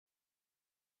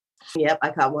Yep, I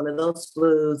caught one of those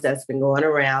flus that's been going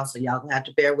around. So y'all gonna have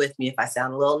to bear with me if I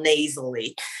sound a little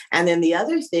nasally. And then the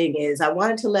other thing is I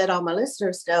wanted to let all my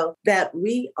listeners know that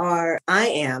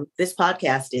this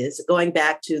podcast is going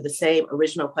back to the same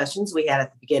original questions we had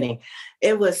at the beginning.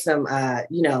 It was some, I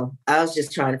was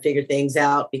just trying to figure things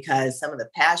out because some of the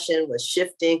passion was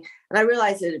shifting. And I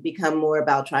realized it had become more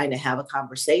about trying to have a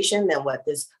conversation than what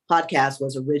this podcast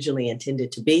was originally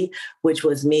intended to be, which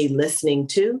was me listening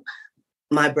to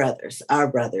our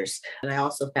brothers. And I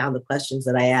also found the questions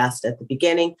that I asked at the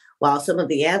beginning. While some of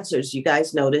the answers, you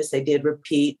guys noticed, they did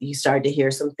repeat. You started to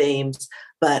hear some themes,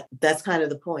 but that's kind of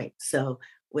the point. So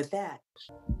with that.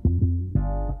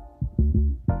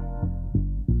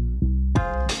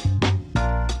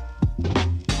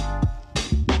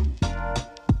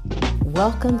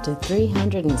 Welcome to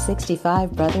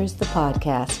 365 Brothers, the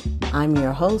podcast. I'm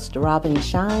your host, Robin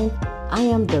Shine. I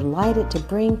am delighted to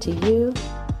bring to you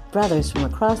brothers from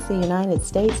across the United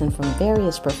States and from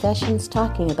various professions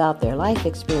talking about their life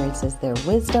experiences, their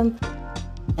wisdom,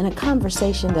 and a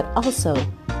conversation that also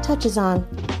touches on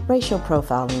racial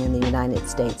profiling in the United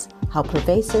States, how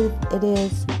pervasive it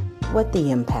is, what the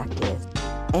impact is.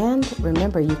 And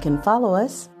remember, you can follow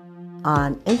us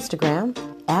on Instagram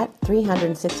at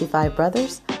 365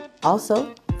 Brothers.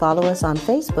 Also, follow us on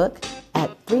Facebook at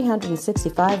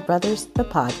 365 Brothers, the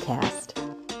podcast.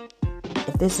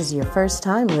 If this is your first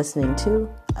time listening to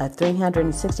a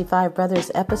 365 Brothers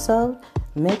episode,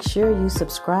 make sure you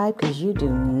subscribe because you do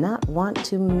not want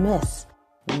to miss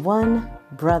one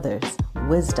brother's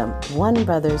wisdom, one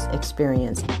brother's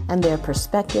experience, and their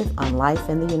perspective on life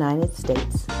in the United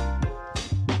States.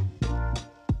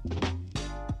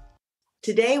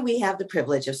 Today, we have the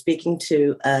privilege of speaking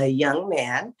to a young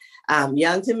man,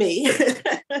 young to me.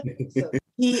 So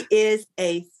he is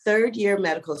a third-year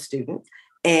medical student.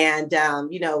 And,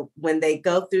 when they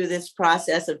go through this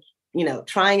process of,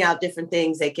 trying out different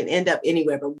things, they can end up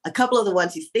anywhere. But a couple of the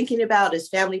ones he's thinking about is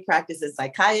family practice and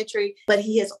psychiatry. But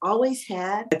he has always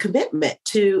had a commitment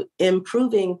to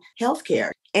improving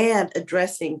healthcare and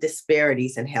addressing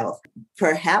disparities in health.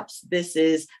 Perhaps this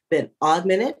has been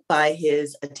augmented by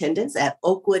his attendance at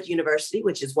Oakwood University,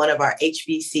 which is one of our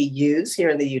HBCUs here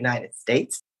in the United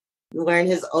States. Wearing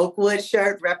his Oakwood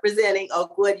shirt representing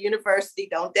Oakwood University,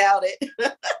 don't doubt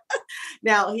it.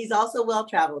 Now, he's also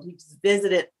well-traveled. He's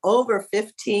visited over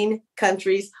 15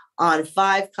 countries on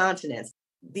 5 continents.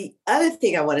 The other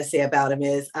thing I want to say about him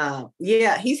is,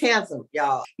 he's handsome,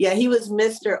 y'all. Yeah, he was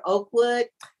Mr. Oakwood.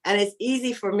 And it's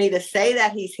easy for me to say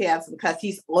that he's handsome because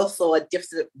he's also a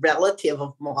distant relative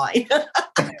of mine.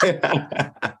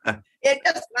 It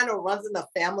just kind of runs in the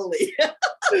family.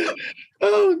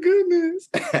 Oh, goodness.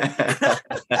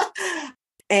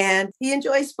 And he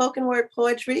enjoys spoken word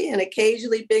poetry and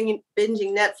occasionally binging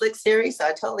Netflix series. So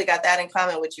I totally got that in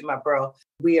common with you, my bro.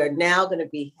 We are now going to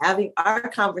be having our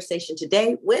conversation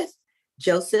today with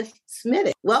Joseph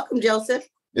Smittick. Welcome, Joseph.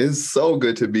 It's so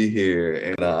good to be here.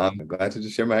 And I'm glad to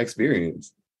just share my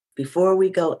experience. Before we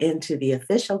go into the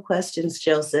official questions,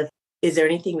 Joseph, is there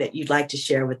anything that you'd like to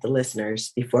share with the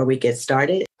listeners before we get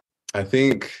started? I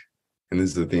think, and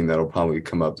this is the thing that'll probably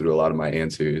come up through a lot of my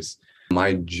answers,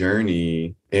 my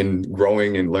journey in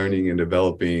growing and learning and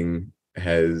developing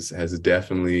has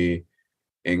definitely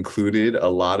included a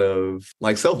lot of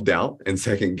self-doubt and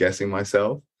second guessing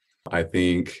myself. I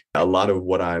think a lot of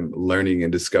what I'm learning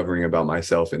and discovering about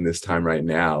myself in this time right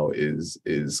now is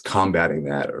combating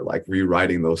that, or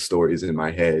rewriting those stories in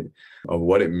my head of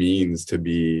what it means to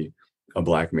be a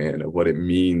Black man, of what it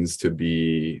means to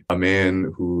be a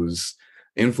man who's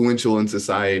influential in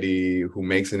society, who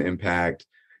makes an impact.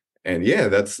 And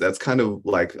that's kind of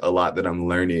a lot that I'm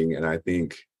learning. And I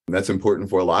think that's important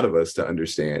for a lot of us to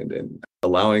understand, and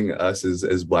allowing us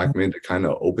as Black men to kind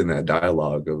of open that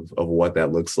dialogue of what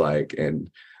that looks like,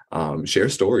 and share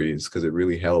stories, because it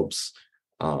really helps.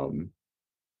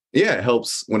 It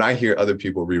helps when I hear other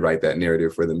people rewrite that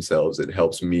narrative for themselves. It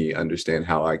helps me understand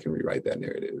how I can rewrite that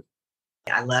narrative.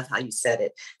 I love how you said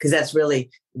it, because that's really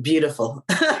beautiful.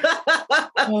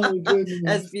 Oh, goodness.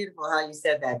 That's beautiful how you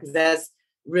said that, because that's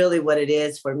really what it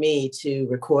is for me to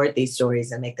record these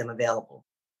stories and make them available.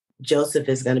 Joseph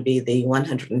is going to be the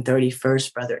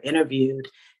 131st brother interviewed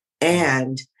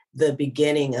and the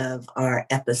beginning of our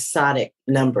episodic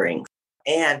numbering.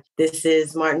 And this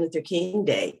is Martin Luther King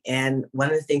Day. And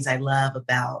one of the things I love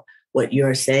about what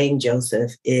you're saying,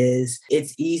 Joseph, is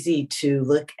it's easy to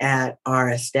look at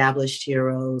our established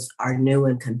heroes, our new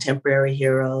and contemporary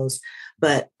heroes,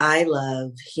 but I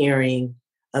love hearing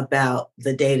about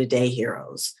the day-to-day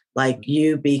heroes, like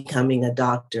you becoming a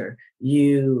doctor,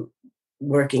 you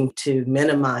working to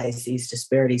minimize these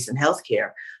disparities in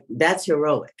healthcare. That's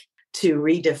heroic. to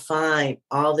redefine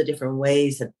all the different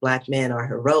ways that Black men are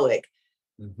heroic.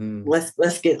 Mm-hmm.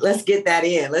 Let's get that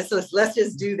in. Let's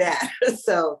just do that.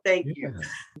 So thank you.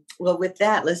 Well, with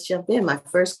that, let's jump in. My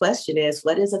first question is,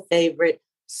 what is a favorite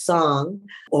song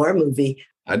or movie?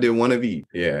 I did one of each.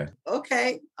 Yeah.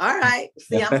 Okay. All right.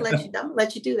 See, I'm gonna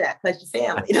let you do that because your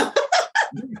family. You know.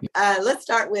 Let's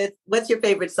start with, what's your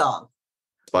favorite song?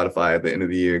 Spotify at the end of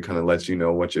the year kind of lets you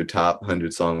know what your top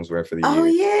 100 songs were for the year. Oh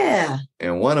yeah.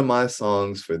 And one of my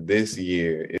songs for this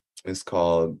year is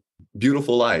called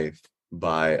 "Beautiful Life"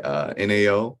 by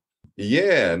NAO.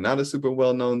 Yeah, not a super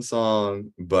well-known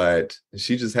song, but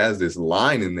she just has this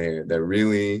line in there that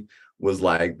really was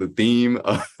like the theme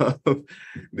of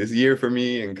this year for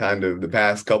me and kind of the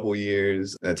past couple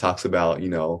years, that talks about, you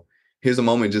know, here's a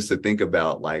moment just to think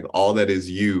about like all that is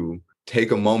you.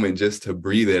 Take a moment just to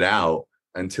breathe it out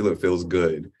until it feels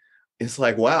good. It's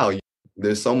like, wow,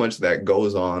 there's so much that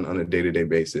goes on a day-to-day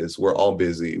basis. We're all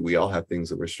busy. We all have things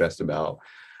that we're stressed about.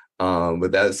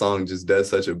 But that song just does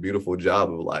such a beautiful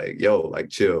job of like, yo, like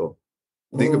chill.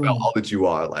 Think about all that you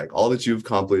are, like all that you've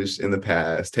accomplished in the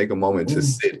past. Take a moment to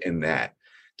sit in that.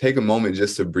 Take a moment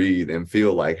just to breathe and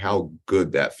feel like how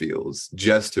good that feels,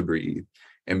 just to breathe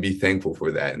and be thankful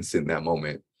for that and sit in that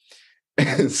moment.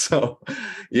 And so,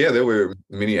 yeah, there were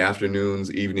many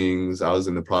afternoons, evenings. I was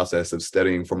in the process of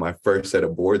studying for my first set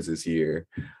of boards this year.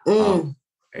 And,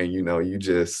 you know,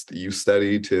 you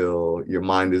study till your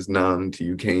mind is numb, till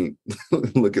you can't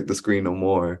look at the screen no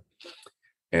more.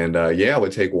 And I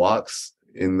would take walks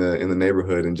in the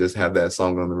neighborhood and just have that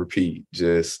song on the repeat.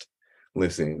 Just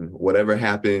listen, whatever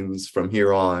happens from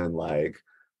here on, like,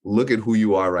 look at who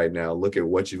you are right now. Look at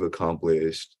what you've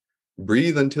accomplished.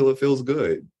 Breathe until it feels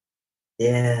good.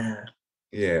 Yeah.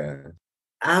 Yeah.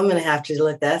 I'm going to have to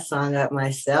look that song up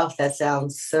myself. That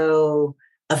sounds so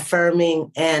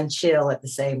affirming and chill at the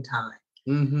same time.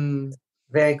 Mm-hmm.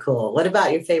 Very cool. What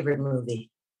about your favorite movie?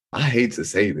 I hate to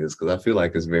say this because I feel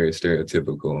like it's very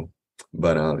stereotypical,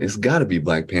 but it's got to be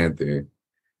Black Panther.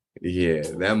 Yeah,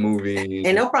 that movie.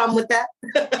 Ain't no problem with that.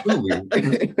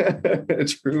 Truly.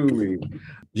 Truly.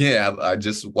 Yeah, I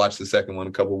just watched the second one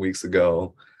a couple weeks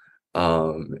ago.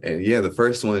 And yeah, the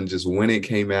first one, just when it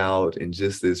came out and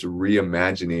just this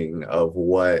reimagining of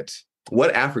what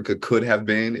Africa could have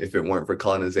been if it weren't for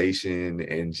colonization,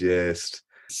 and just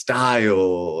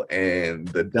style and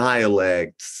the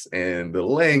dialects and the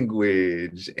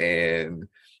language, and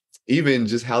even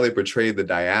just how they portrayed the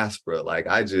diaspora. Like,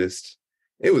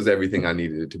 it was everything I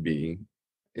needed it to be.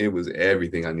 It was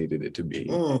everything I needed it to be.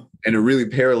 And it really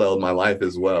paralleled my life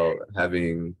as well.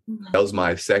 That was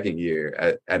my second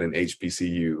year at an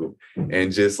HBCU,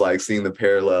 and just like seeing the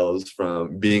parallels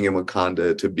from being in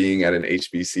Wakanda to being at an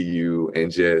HBCU, and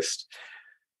just,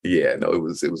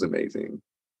 it was amazing.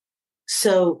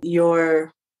 So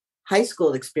your high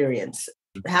school experience,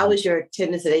 how was your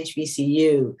attendance at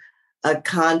HBCU a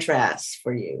contrast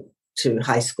for you to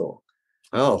high school?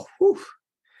 Oh, whew.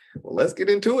 Well, let's get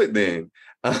into it then.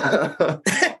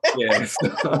 Yes.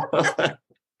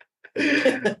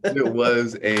 It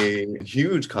was a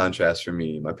huge contrast for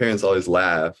me. My parents always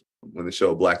laugh when the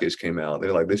show Blackish came out.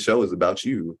 They're like, this show is about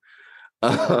you.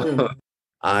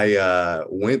 I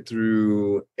went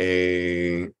through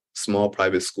a small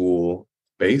private school,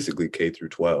 basically K through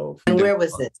 12. And where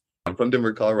was it? I'm from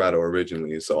Denver, Colorado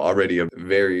originally, so already a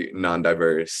very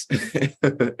non-diverse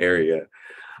area.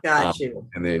 Got you.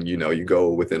 And then, you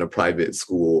go within a private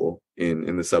school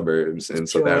in the suburbs. And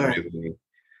so that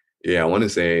really, I want to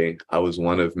say I was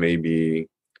one of maybe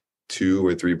 2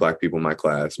 or 3 Black people in my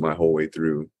class my whole way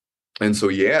through. And so,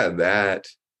 that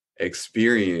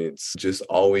experience, just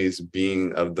always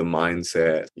being of the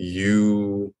mindset,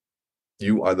 you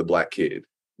are the Black kid.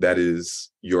 That is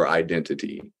your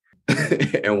identity.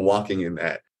 And walking in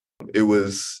that, it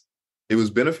was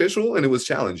beneficial, and it was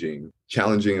challenging.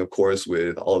 Challenging, of course,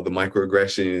 with all of the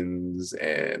microaggressions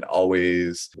and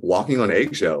always walking on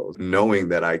eggshells, knowing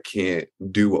that I can't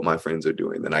do what my friends are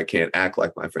doing, that I can't act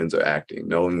like my friends are acting,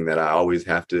 knowing that I always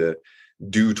have to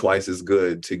do twice as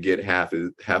good to get half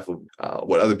of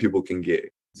what other people can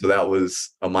get. So that was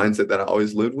a mindset that I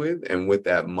always lived with. And with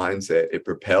that mindset, it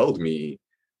propelled me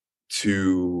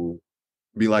to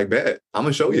be like, bet, I'm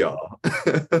going to show y'all.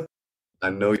 I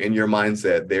know in your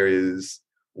mindset, there is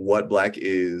what Black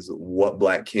is, what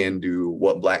Black can do,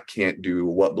 what Black can't do,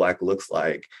 what Black looks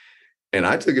like. And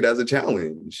I took it as a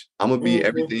challenge. I'm going to be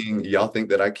everything y'all think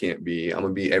that I can't be. I'm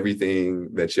going to be everything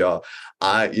that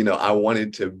I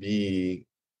wanted to be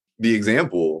the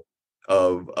example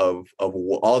of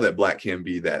all that Black can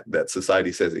be, that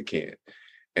society says it can't.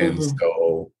 And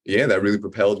so, that really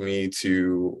propelled me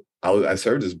to, I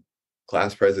served as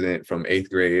class president from 8th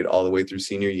grade all the way through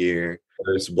senior year.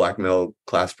 First Black male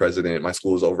class president. My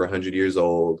school is over 100 years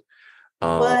old.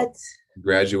 What?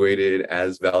 Graduated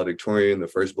as valedictorian, the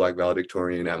first Black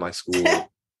valedictorian at my school.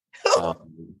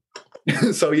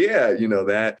 So yeah,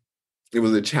 that it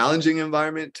was a challenging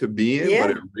environment to be in,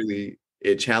 but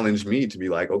it challenged me to be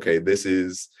like, okay, this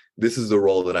is the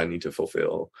role that I need to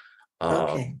fulfill.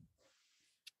 Okay.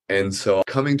 And so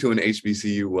coming to an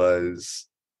HBCU was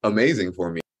amazing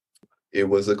for me. It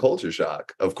was a culture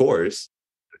shock, of course.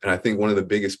 And I think one of the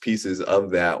biggest pieces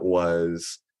of that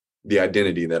was the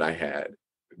identity that I had,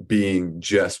 being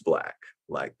just Black.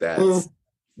 Like that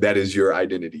is your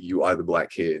identity. You are the Black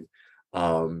kid.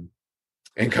 And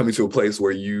coming to a place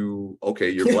where you're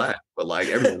Black, but like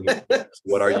everyone is Black.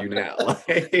 What are you now?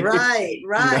 Like, right.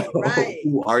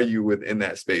 Who are you within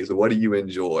that space? What do you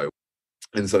enjoy?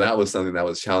 And so that was something that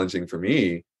was challenging for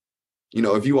me.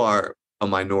 If you are a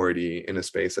minority in a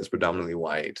space that's predominantly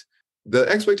white, the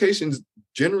expectations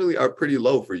generally are pretty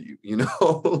low for you,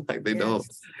 like they don't.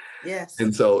 Yes.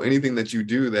 And so anything that you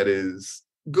do that is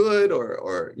good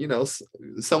or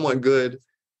somewhat good,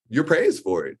 you're praised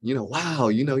for it. Wow,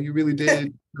 you really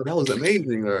did. That was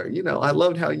amazing. Or, I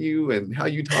loved how you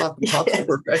talk. You talk so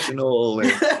professional.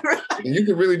 And, and you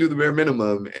can really do the bare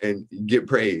minimum and get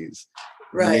praise.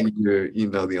 Right. And you're,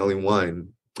 the only one.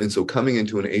 And so coming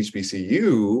into an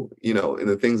HBCU, and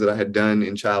the things that I had done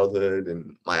in childhood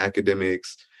and my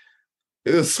academics,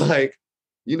 it was like,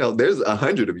 there's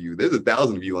 100 of you, there's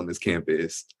 1,000 of you on this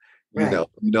campus. Right.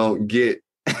 You don't get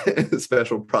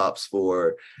special props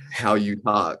for how you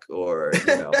talk or,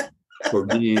 for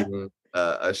being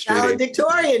a straight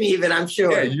valedictorian even, I'm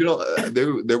sure. Yeah,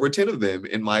 there were 10 of them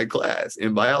in my class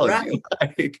in biology.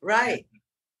 Right.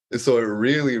 So it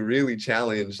really, really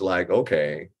challenged, like,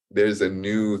 okay, there's a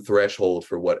new threshold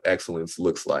for what excellence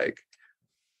looks like.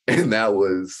 And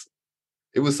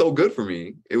it was so good for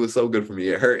me. It was so good for me.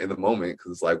 It hurt in the moment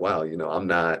because it's like, wow,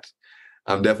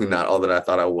 I'm definitely not all that I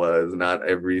thought I was, not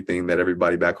everything that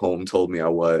everybody back home told me I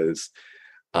was.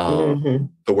 So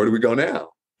where do we go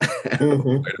now? Where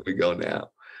do we go now?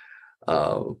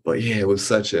 But yeah, it was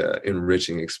such an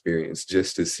enriching experience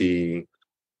just to see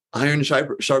iron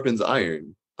sharpens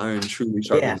iron. Iron truly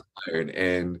sharpens iron.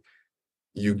 And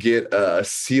you get a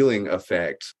ceiling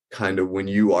effect kind of when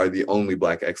you are the only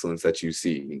Black excellence that you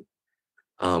see.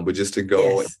 But just to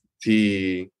go and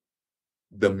see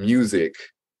the music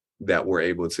that we're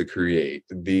able to create,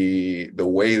 the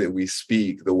way that we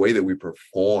speak, the way that we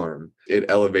perform,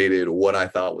 it elevated what I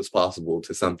thought was possible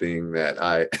to something that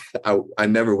I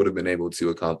never would have been able to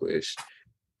accomplish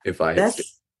if I had stayed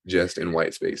just in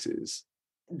white spaces.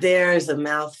 There's a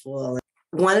mouthful.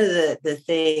 One of the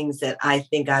things that I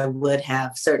think I would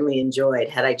have certainly enjoyed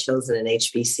had I chosen an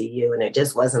HBCU, and it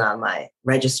just wasn't on my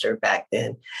register back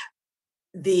then,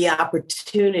 the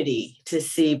opportunity to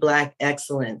see Black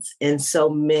excellence in so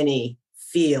many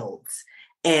fields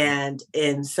and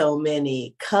in so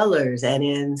many colors and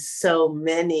in so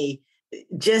many,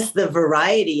 just the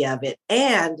variety of it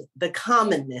and the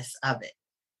commonness of it.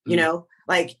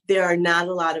 Like there are not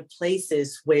a lot of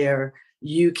places where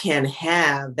you can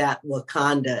have that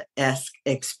Wakanda-esque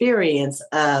experience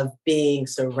of being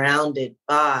surrounded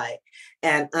by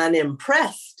and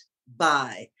unimpressed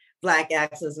by Black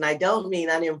excellence. And I don't mean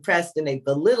unimpressed in a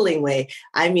belittling way.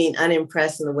 I mean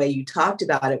unimpressed in the way you talked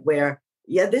about it, where,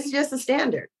 this is just a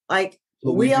standard. Like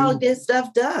we all get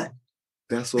stuff done.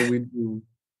 That's what we do.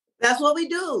 That's what we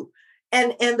do.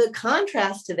 And the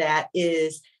contrast to that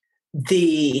is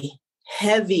the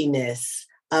heaviness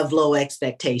of low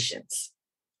expectations.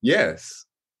 Yes.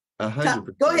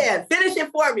 100%. Go ahead, finish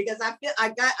it for me, because I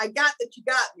got that you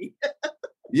got me.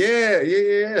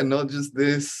 Yeah. No, just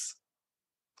this.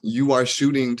 You are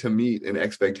shooting to meet an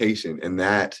expectation, and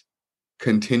that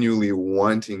continually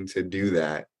wanting to do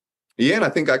that. Yeah, and I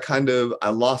think I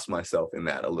lost myself in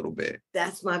that a little bit.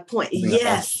 That's my point.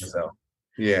 Yes.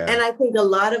 Yeah. And I think a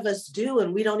lot of us do,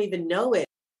 and we don't even know it.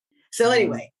 So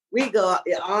anyway, we go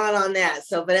on that.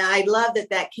 So, but I love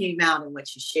that came out in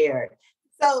what you shared.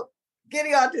 So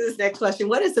getting on to this next question,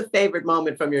 what is the favorite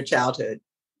moment from your childhood?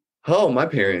 Oh, my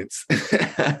parents.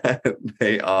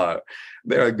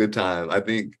 They're a good time. I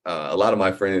think a lot of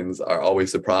my friends are always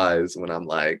surprised when I'm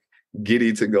like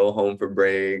giddy to go home for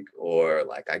break, or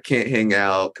like I can't hang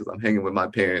out because I'm hanging with my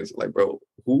parents. Like, bro,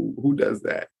 who does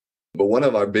that? But one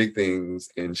of our big things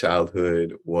in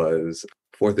childhood was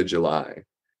 4th of July.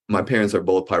 My parents are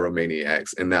both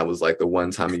pyromaniacs, and that was like the one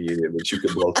time a year that you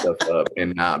could blow stuff up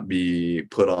and not be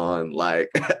put on like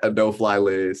a no-fly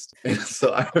list. And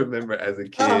so I remember as a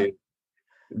kid,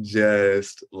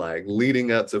 just like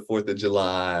leading up to 4th of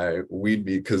July,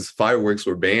 because fireworks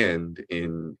were banned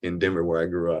in Denver where I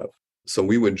grew up. So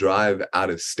we would drive out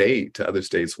of state to other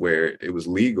states where it was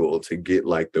legal to get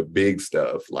like the big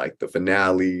stuff, like the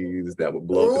finales that would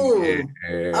blow up in the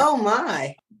air. Oh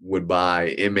my. Would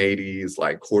buy M80s,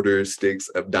 like quarter sticks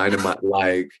of dynamite,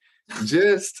 like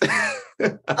just.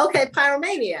 Okay,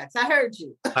 pyromaniacs, I heard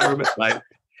you. Like,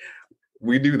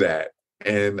 we do that.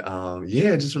 And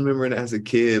just remembering as a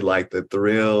kid, like the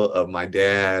thrill of my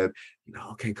dad,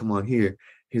 okay, come on here.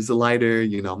 Here's the lighter,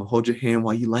 I'm gonna hold your hand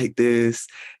while you light this.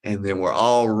 And then we're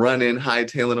all running,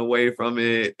 hightailing away from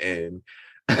it. And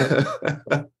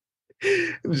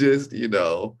just, it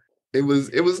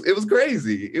was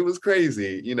crazy. It was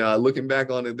crazy. Looking back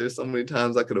on it, there's so many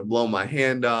times I could have blown my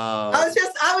hand off. I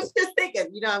was just thinking,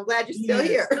 I'm glad you're still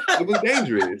here. It was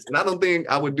dangerous. And I don't think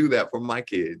I would do that for my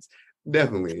kids.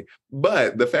 Definitely.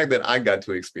 But the fact that I got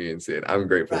to experience it, I'm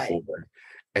grateful for.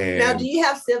 And now, do you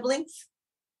have siblings?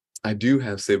 I do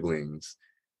have siblings.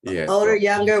 Yeah. Older,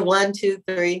 younger, 1, 2,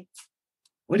 3.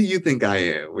 What do you think I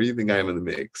am? Where do you think I am in the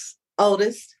mix?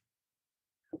 Oldest.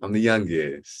 I'm the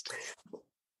youngest.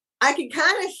 I can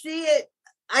kind of see it.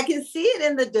 I can see it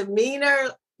in the demeanor.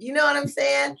 You know what I'm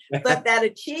saying? But that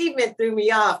achievement threw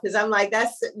me off because I'm like,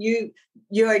 that's you.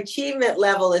 Your achievement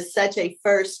level is such a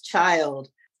first child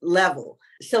level.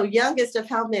 So youngest of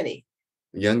how many?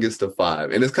 Youngest of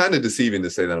 5. And it's kind of deceiving to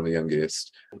say that I'm the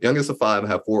youngest. Youngest of 5, I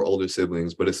have 4 older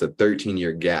siblings, but it's a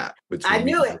 13-year gap between. I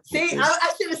knew it. See,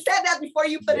 I should have said that before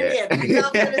you put it in. You know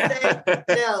what I'm going to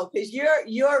say? No, because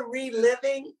you're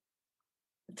reliving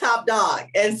top dog.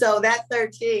 And so that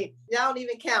 13, y'all don't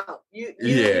even count. You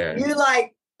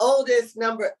like oldest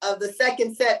number of the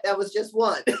second set that was just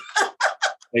 1.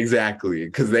 Exactly.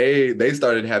 Because they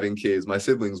started having kids, my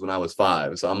siblings, when I was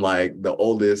 5. So I'm like the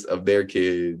oldest of their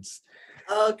kids.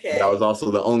 Okay. But I was also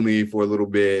the only for a little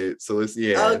bit. So it's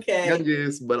okay.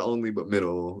 Youngest, but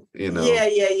middle,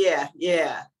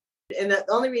 Yeah. And the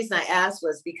only reason I asked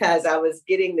was because I was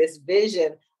getting this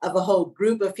vision of a whole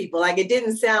group of people. Like it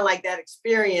didn't sound like that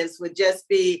experience would just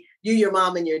be you, your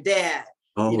mom, and your dad.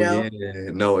 Oh, yeah.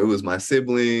 No, it was my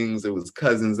siblings. It was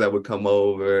cousins that would come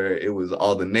over. It was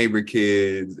all the neighbor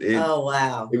kids. Oh,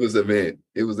 wow. It was an event.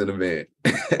 It was an event.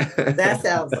 That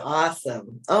sounds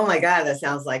awesome. Oh, my God. That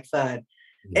sounds like fun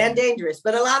and dangerous,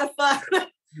 but a lot of fun. A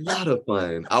lot of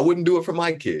fun. I wouldn't do it for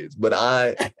my kids, but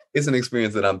it's an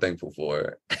experience that I'm thankful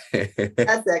for.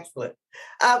 That's excellent.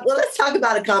 Well, let's talk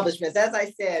about accomplishments. As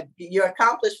I said, your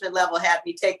accomplishment level had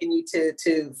me taking you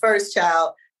to first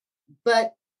child,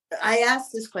 but I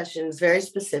asked this question, it's very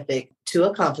specific to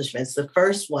accomplishments. The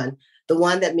first one, the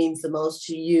one that means the most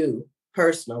to you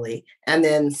personally. And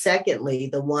then secondly,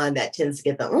 the one that tends to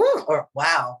get the or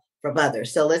wow from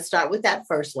others. So let's start with that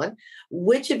first one.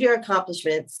 Which of your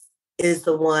accomplishments is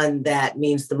the one that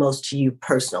means the most to you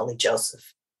personally,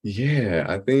 Joseph? Yeah,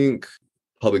 I think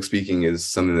public speaking is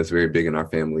something that's very big in our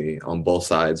family. On both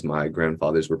sides, my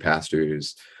grandfathers were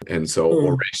pastors. And so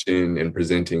oration and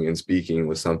presenting and speaking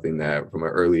was something that from an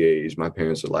early age, my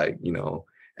parents were like,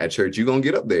 at church, you're going to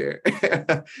get up there.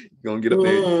 You're going to get up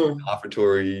there,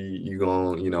 offertory, you're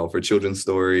going, for children's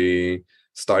story.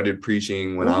 Started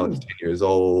preaching when I was 10 years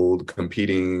old,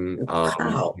 competing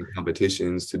in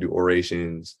competitions to do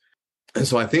orations. And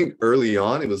so I think early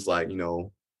on, it was like,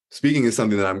 speaking is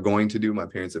something that I'm going to do. My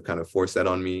parents have kind of forced that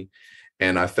on me.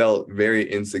 And I felt very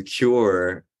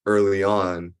insecure early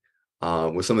on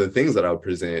with some of the things that I would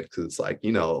present. Because it's like,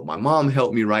 my mom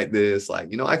helped me write this. Like,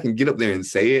 I can get up there and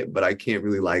say it, but I can't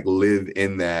really like live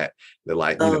in that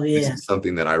this is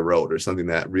something that I wrote or something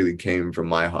that really came from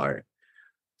my heart.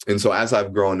 And so as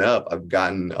I've grown up, I've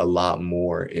gotten a lot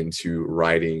more into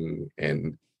writing.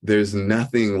 And there's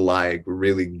nothing like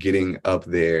really getting up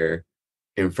there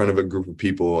in front of a group of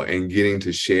people and getting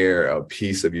to share a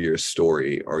piece of your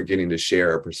story or getting to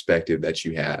share a perspective that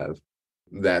you have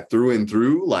that through and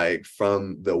through, like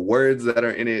from the words that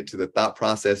are in it to the thought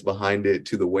process behind it,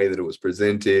 to the way that it was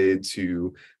presented,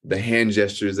 to the hand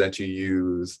gestures that you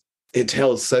use, it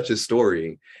tells such a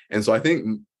story. And so I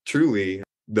think truly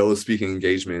those speaking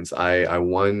engagements, I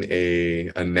won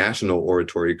a national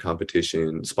oratory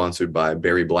competition sponsored by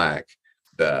Barry Black,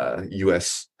 the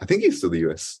U.S., I think he's still the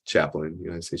U.S. chaplain,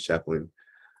 United States chaplain.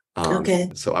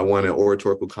 So I won an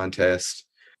oratorical contest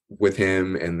with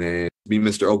him, and then Be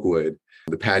Mr. Oakwood,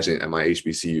 the pageant at my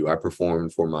HBCU, I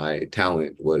performed for my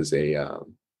talent was an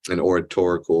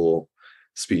oratorical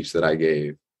speech that I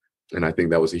gave. And I think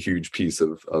that was a huge piece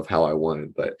of how I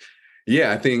won. But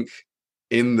yeah, I think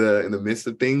in the midst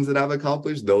of things that I've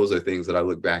accomplished, those are things that I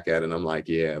look back at and I'm like,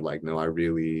 no, I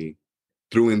really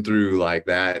through and through like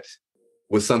that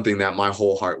was something that my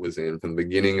whole heart was in from the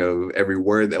beginning of every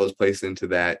word that was placed into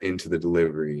that, into the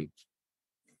delivery.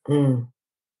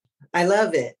 I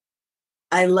love it.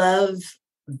 I love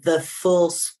the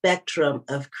full spectrum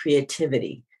of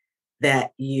creativity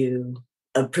that you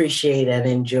appreciate and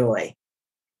enjoy,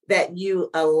 that you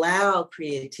allow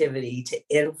creativity to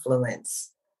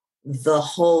influence the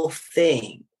whole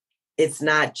thing. It's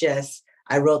not just,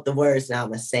 I wrote the words, now I'm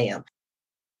going to say them.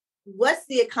 What's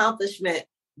the accomplishment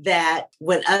that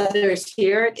when others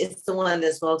hear it, it's the one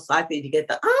that's most likely to get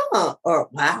the, or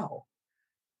wow?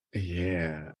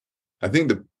 Yeah. I think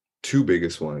the two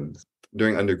biggest ones.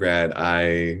 During undergrad,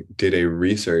 I did a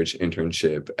research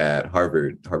internship at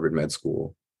Harvard Med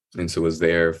School. And so was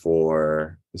there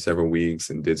for several weeks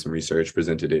and did some research,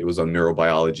 presented it. It was on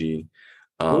neurobiology.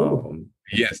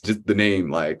 Yes, just the name,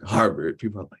 like Harvard.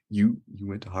 People are like, you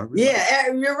went to Harvard? Yeah,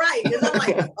 you're right. Because I'm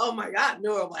like, oh my God,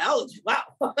 neurobiology. Wow.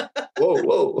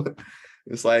 Whoa.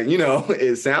 It's like,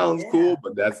 it sounds cool,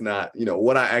 but that's not,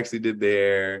 what I actually did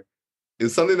there.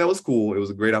 It's something that was cool. It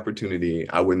was a great opportunity.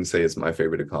 I wouldn't say it's my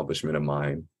favorite accomplishment of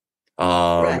mine.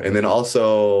 Right. And then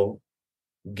also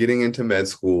getting into med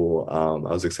school,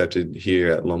 I was accepted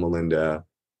here at Loma Linda,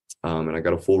 and I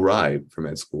got a full ride for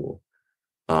med school.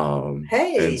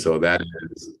 And so that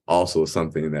is also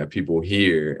something that people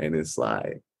hear, and it's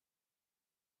like,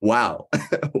 wow,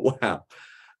 wow.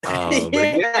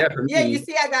 You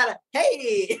see, I got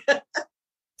a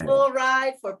full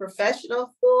ride for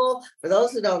professional school. For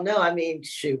those who don't know, I mean,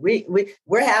 shoot,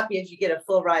 we're happy if you get a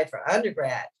full ride for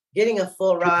undergrad. Getting a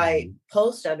full ride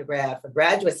post-undergrad for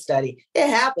graduate study, it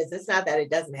happens. It's not that it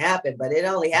doesn't happen, but it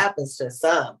only happens to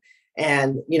some,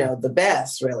 and the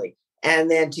best, really.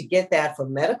 And then to get that for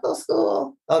medical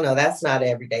school, oh no, that's not an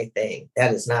everyday thing.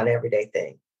 That is not an everyday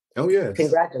thing. Oh yes.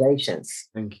 Congratulations.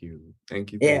 Thank you.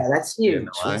 Yeah, that's huge,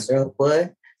 Mr.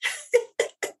 Oakwood.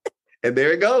 And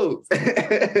there it goes.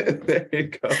 There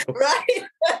it goes. Right.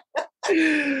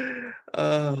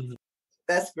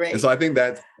 That's great. And so I think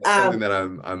that's something that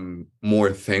I'm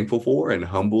more thankful for and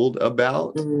humbled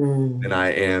about than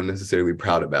I am necessarily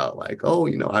proud about. Like,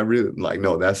 I really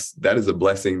no, that is a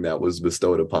blessing that was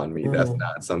bestowed upon me. That's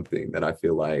not something that I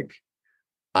feel like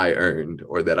I earned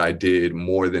or that I did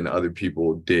more than other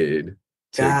people did.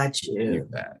 Got you.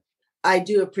 That. I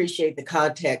do appreciate the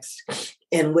context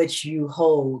in which you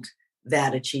hold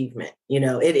that achievement.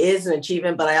 It is an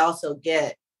achievement, but I also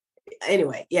get,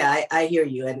 anyway, yeah, I hear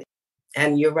you.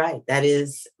 And you're right. That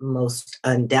is most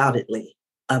undoubtedly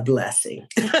a blessing.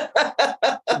 Because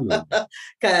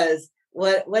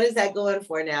what is that going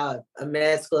for now? A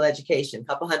med school education,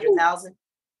 couple $100,000?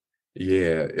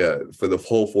 Yeah. For the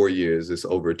whole 4 years, it's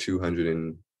over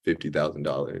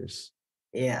 $250,000.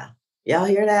 Yeah. Y'all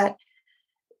hear that?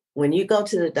 When you go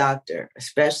to the doctor,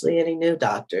 especially any new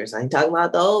doctors, I ain't talking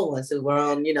about the old ones who were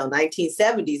on,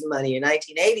 1970s money or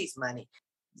 1980s money.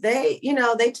 They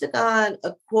took on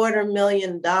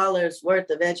 $250,000 worth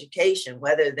of education,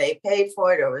 whether they paid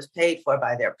for it or was paid for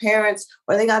by their parents,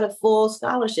 or they got a full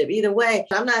scholarship. Either way,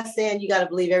 I'm not saying you got to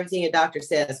believe everything your doctor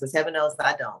says, because heaven knows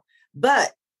I don't.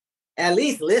 But at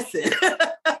least listen.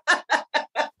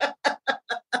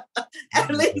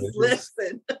 At least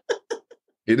listen.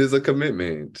 It is a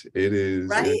commitment. It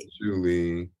is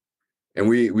truly. And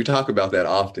we talk about that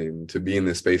often. To be in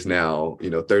this space now,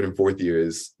 third and fourth year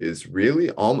is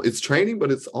really it's training, but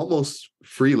it's almost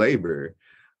free labor.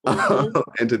 And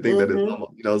to think that it's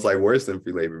almost, it's like worse than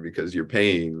free labor because you're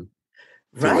paying.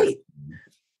 Right.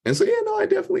 And so, I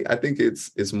think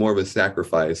it's more of a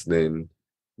sacrifice than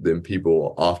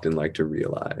people often like to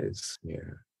realize. Yeah.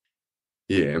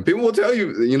 Yeah. And people will tell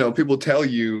you, people tell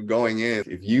you going in,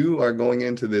 if you are going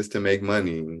into this to make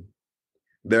money,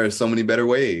 there are so many better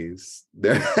ways.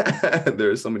 There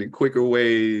are so many quicker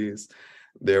ways.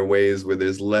 There are ways where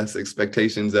there's less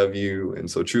expectations of you.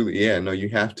 And so truly, you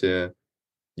have to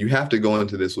go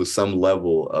into this with some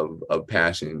level of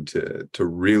passion to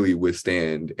really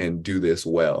withstand and do this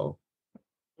well.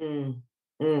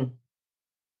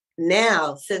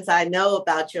 Now, since I know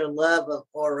about your love of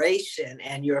oration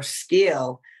and your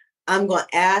skill, I'm going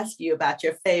to ask you about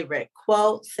your favorite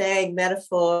quote, saying,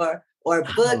 metaphor, or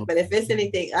book. But if it's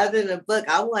anything other than a book,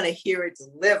 I want to hear it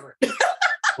delivered.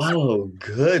 Oh,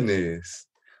 goodness.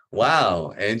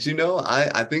 Wow. And,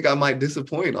 I think I might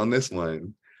disappoint on this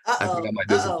one. I think I might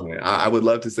disappoint. I would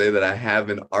love to say that I have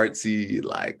an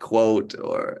artsy quote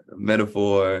or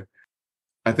metaphor.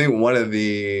 I think one of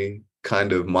the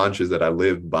kind of mantras that I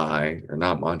live by, or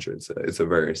not mantra, it's a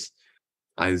verse,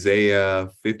 Isaiah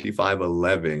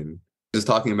 55:11, just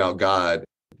talking about God,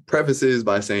 prefaces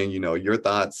by saying, your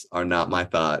thoughts are not my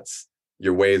thoughts.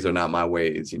 your ways are not my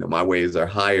ways. My ways are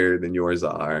higher than yours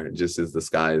are, just as the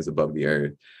sky is above the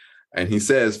earth. And he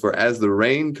says, for as the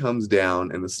rain comes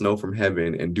down and the snow from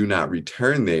heaven and do not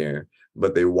return there,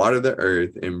 but they water the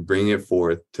earth and bring it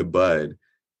forth to bud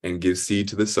and give seed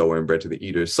to the sower and bread to the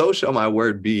eater, so shall my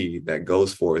word be that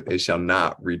goes forth. It shall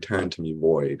not return to me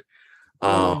void.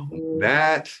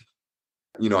 That,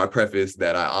 I preface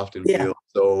that I often feel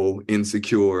so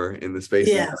insecure in the space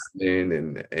I'm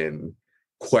in and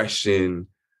question,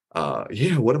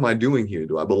 what am I doing here?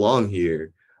 Do I belong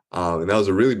here? And that was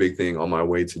a really big thing on my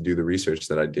way to do the research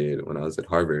that I did when I was at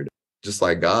Harvard. Just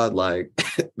like, God,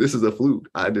 this is a fluke.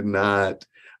 I don't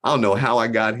know how I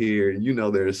got here.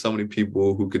 There's so many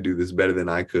people who could do this better than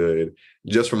I could,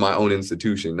 just from my own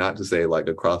institution, not to say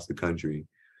across the country.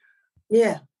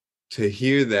 Yeah. To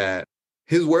hear that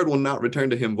his word will not return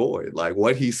to him void.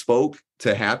 What he spoke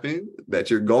to happen, that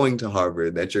you're going to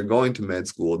Harvard, that you're going to med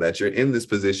school, that you're in this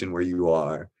position where you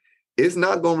are, it's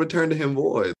not going to return to him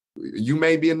void. You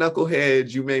may be a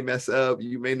knucklehead, you may mess up,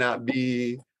 you may not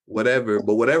be whatever,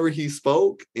 but whatever he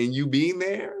spoke and you being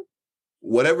there,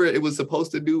 whatever it was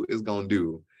supposed to do is going to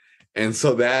do. And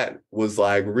so that was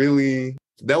really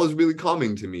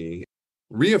calming to me,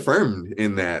 reaffirmed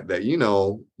in that,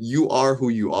 you are who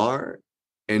you are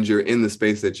and you're in the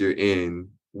space that you're in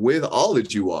with all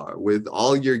that you are, with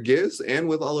all your gifts and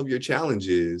with all of your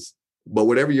challenges. But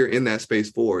whatever you're in that space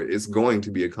for, it's going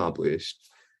to be accomplished.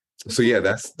 So yeah,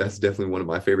 that's definitely one of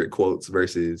my favorite quotes,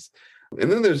 verses.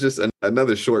 And then there's just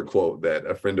another short quote that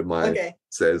a friend of mine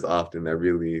says often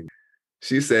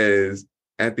she says,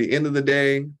 at the end of the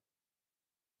day,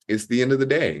 it's the end of the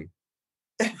day.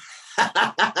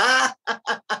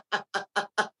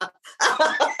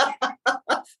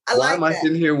 Why am I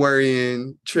sitting here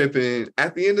worrying, tripping?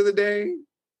 At the end of the day,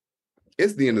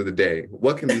 it's the end of the day.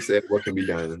 What can be said? What can be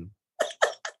done?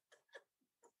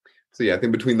 So yeah, I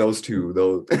think between those two,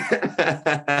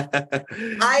 I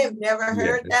have never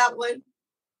heard that one,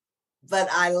 but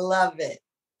I love it.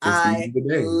 I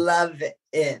love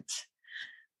it.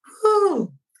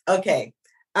 Whew. Okay.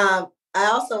 I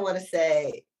also want to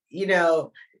say, I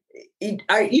know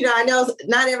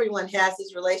not everyone has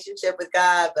this relationship with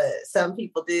God, but some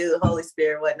people do, Holy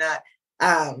Spirit, whatnot,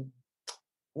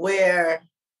 where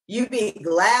you be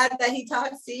glad that he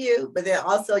talks to you, but then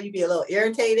also you be a little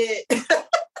irritated.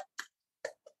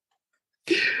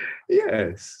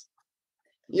 Yes.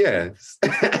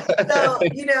 So,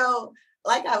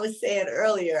 like I was saying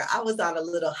earlier, I was on a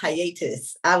little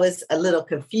hiatus. I was a little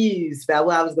confused about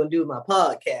what I was going to do with my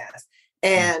podcast.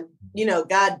 And,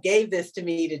 God gave this to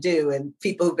me to do. And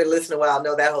people who've been listening a while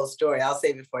know that whole story. I'll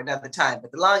save it for another time.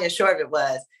 But the long and short of it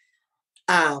was,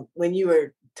 when you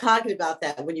were talking about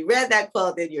that, when you read that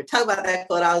quote, then you were talking about that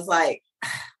quote, I was like,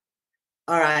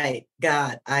 all right,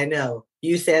 God, I know.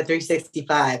 You said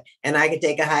 365, and I can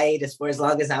take a hiatus for as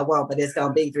long as I want, but it's going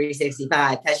to be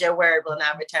 365 because your word will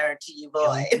not return to you,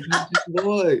 void.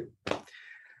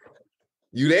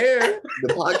 You there?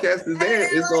 The podcast is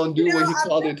there. It's going to do what he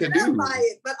called it to do.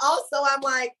 But also, I'm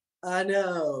like, I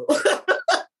know.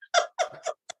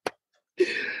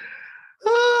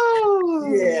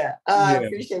 Yeah. I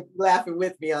appreciate you laughing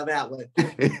with me on that one.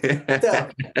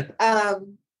 So,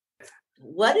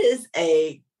 what is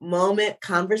a moment,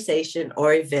 conversation,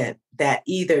 or event that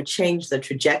either changed the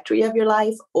trajectory of your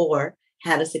life or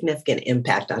had a significant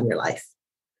impact on your life?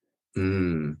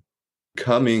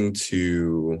 Coming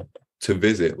to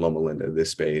visit Loma Linda,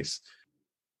 this space,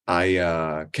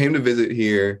 I came to visit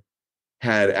here,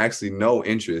 had actually no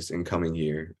interest in coming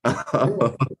here.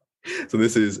 So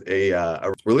this is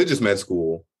a religious med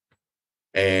school,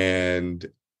 and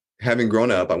having grown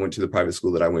up, I went to the private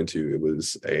school that I went to. It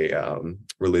was a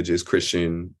religious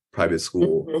Christian private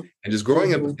school. Mm-hmm. And just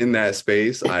growing up in that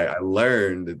space, I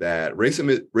learned that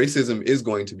racism is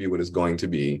going to be what it's going to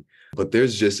be. But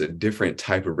there's just a different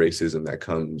type of racism that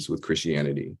comes with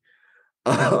Christianity.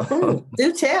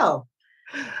 Do tell.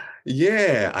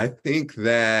 Yeah, I think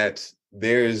that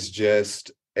there's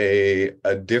just a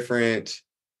different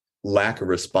lack of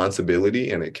responsibility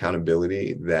and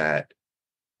accountability that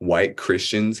white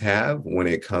Christians have when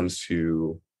it comes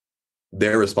to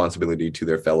their responsibility to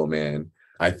their fellow man.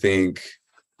 I think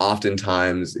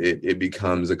oftentimes it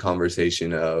becomes a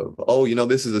conversation of,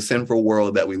 this is a sinful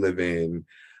world that we live in.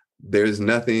 There's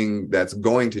nothing that's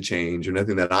going to change or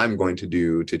nothing that I'm going to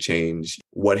do to change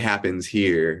what happens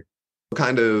here.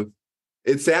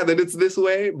 It's sad that it's this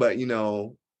way, but,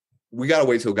 we got to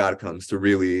wait till God comes to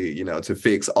really, to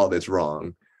fix all that's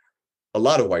wrong. A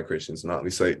lot of white Christians, let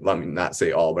me not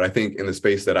say all, but I think in the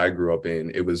space that I grew up in,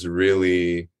 it was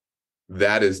really,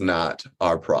 that is not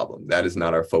our problem. That is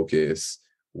not our focus.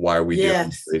 Why are we dealing with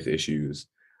Yes. race issues?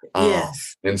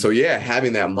 Yes. And so, yeah,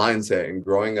 having that mindset and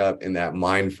growing up in that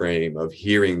mind frame of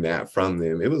hearing that from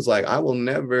them, it was like, I will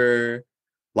never,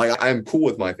 like, I'm cool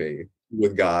with my faith,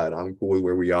 with God. I'm cool with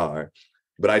where we are.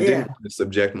 But I didn't want to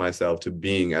subject myself to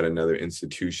being at another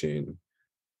institution.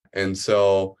 And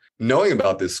so knowing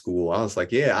about this school, I was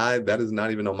like, yeah, that is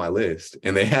not even on my list.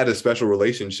 And they had a special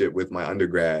relationship with my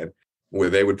undergrad where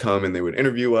they would come and they would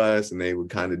interview us and they would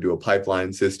kind of do a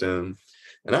pipeline system.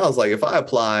 And I was like, if I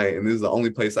apply and this is the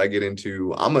only place I get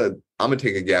into, I'm gonna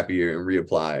take a gap year and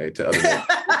reapply to other.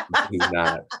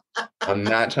 I'm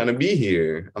not trying to be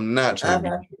here. I'm not trying to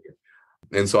be here.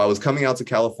 And so I was coming out to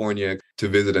California to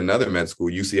visit another med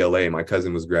school, UCLA. My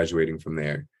cousin was graduating from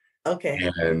there. Okay.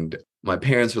 And my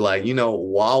parents were like,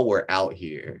 while we're out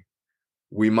here,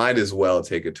 we might as well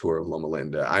take a tour of Loma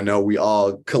Linda. I know we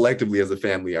all collectively as a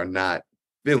family are not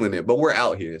feeling it, but we're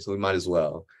out here, so we might as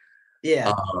well.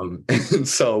 Yeah. And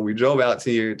so we drove out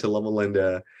here to Loma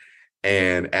Linda.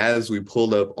 And as we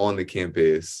pulled up on the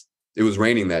campus, it was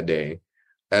raining that day.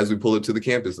 As we pulled up to the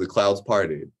campus, the clouds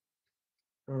parted.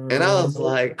 And I was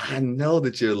like, I know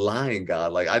that you're lying,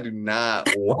 God. Like, I do not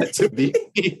want to be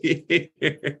here.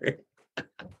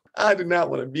 I do not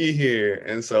want to be here.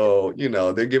 And so,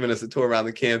 they're giving us a tour around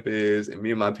the campus and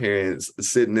me and my parents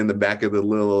sitting in the back of the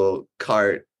little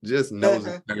cart, just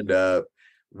noses turned up,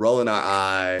 rolling our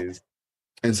eyes.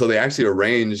 And so they actually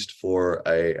arranged for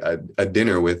a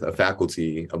dinner with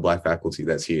a Black faculty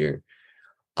that's here.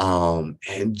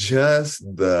 And just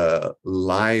the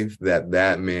life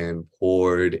that man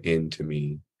poured into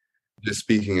me, just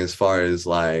speaking as far as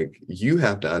like, you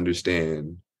have to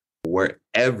understand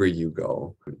wherever you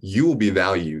go, you will be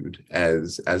valued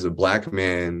as a Black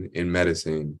man in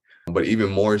medicine, but even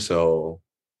more so,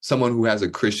 someone who has a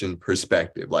Christian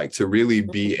perspective, like to really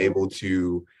be able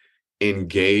to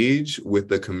engage with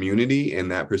the community in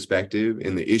that perspective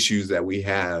and the issues that we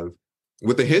have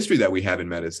with the history that we have in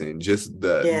medicine, just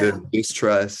the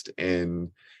distrust and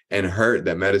hurt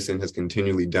that medicine has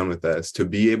continually done with us, to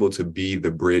be able to be the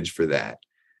bridge for that,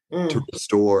 to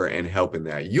restore and help in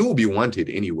that. You will be wanted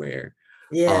anywhere.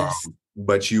 Yes.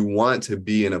 But you want to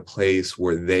be in a place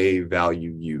where they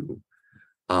value you.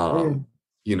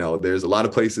 There's a lot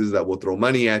of places that will throw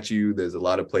money at you. There's a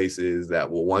lot of places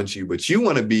that will want you, but you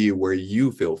want to be where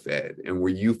you feel fed and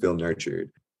where you feel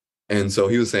nurtured. And so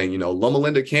he was saying, Loma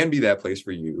Linda can be that place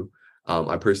for you.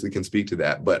 I personally can speak to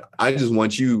that, but I just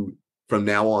want you from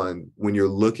now on, when you're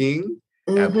looking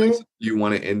at places you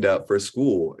want to end up for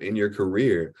school in your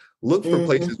career, look for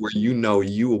places where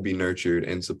you will be nurtured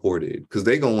and supported, because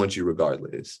they're going to want you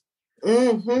regardless.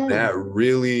 That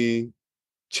really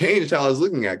changed how I was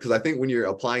looking at, because I think when you're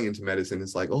applying into medicine,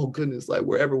 it's like, oh goodness, like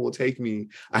wherever will take me.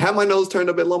 I have my nose turned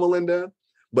up at Loma Linda,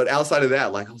 but outside of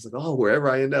that, like I was like, oh, wherever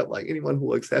I end up, like anyone who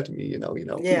will accept me,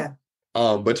 Yeah.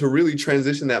 But to really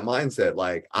transition that mindset,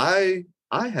 like I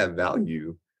have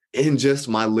value in just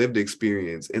my lived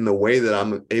experience, in the way that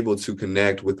I'm able to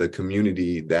connect with a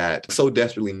community that so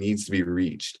desperately needs to be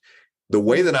reached. The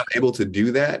way that I'm able to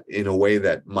do that in a way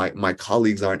that my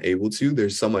colleagues aren't able to,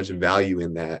 there's so much value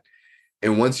in that.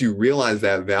 And once you realize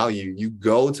that value, you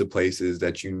go to places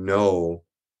that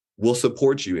will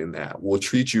support you in that, will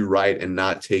treat you right and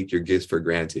not take your gifts for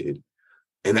granted.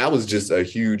 And that was just a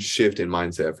huge shift in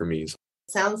mindset for me.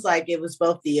 Sounds like it was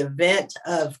both the event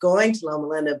of going to Loma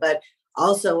Linda, but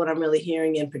also what I'm really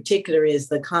hearing in particular is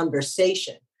the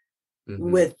conversation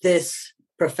with this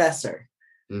professor,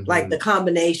 like the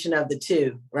combination of the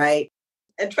two, right?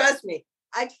 And trust me,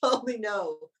 I totally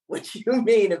know what you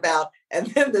mean about, and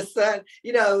then the sun,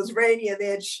 it was rainy and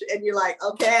then, and you're like,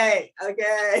 okay.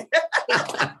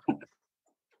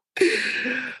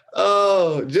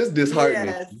 Oh, just disheartening.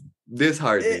 Yes.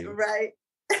 Disheartening. Right.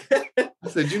 I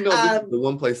said, this is the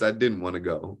one place I didn't want to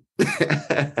go.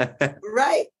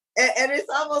 Right. And it's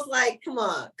almost like, come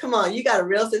on, you got a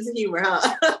real sense of humor,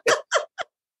 huh?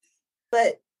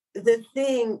 But the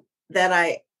thing that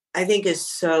I think is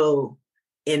so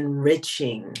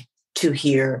enriching to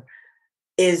hear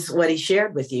is what he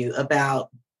shared with you about,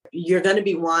 you're going to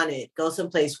be wanted, go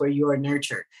someplace where you are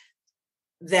nurtured.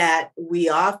 That we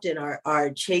often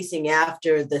are chasing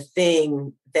after the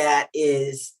thing that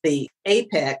is the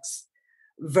apex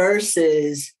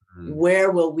versus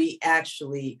where will we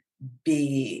actually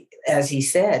be, as he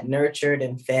said, nurtured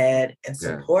and fed and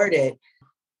supported.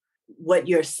 What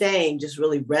you're saying just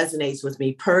really resonates with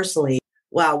me personally.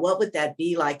 Wow, what would that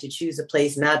be like to choose a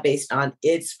place not based on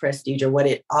its prestige or what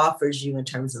it offers you in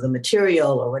terms of the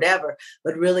material or whatever,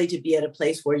 but really to be at a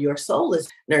place where your soul is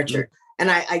nurtured. And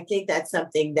I think that's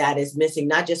something that is missing,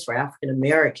 not just for African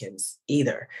Americans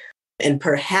either. And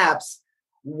perhaps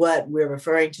what we're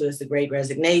referring to as the Great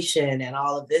Resignation and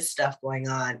all of this stuff going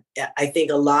on, I think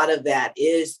a lot of that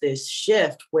is this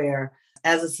shift where,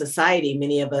 as a society,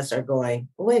 many of us are going,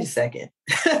 well, wait a second.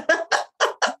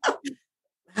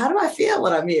 How do I feel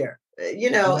when I'm here?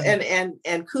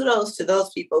 And kudos to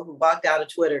those people who walked out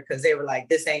of Twitter because they were like,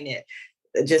 this ain't it.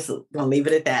 Just gonna leave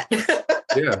it at that.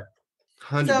 Yeah,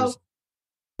 100%. So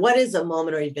what is a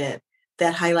moment or event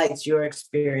that highlights your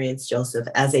experience, Joseph,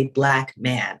 as a Black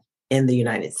man in the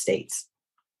United States?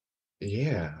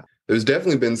 Yeah, there's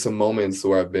definitely been some moments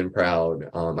where I've been proud.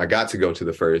 I got to go to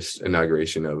the first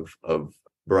inauguration of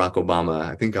Barack Obama.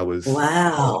 I think I was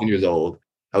 10 years old.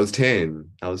 I was 10.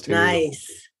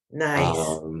 Nice.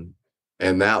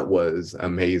 And that was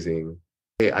amazing.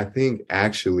 I think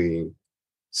actually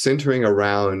centering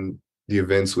around the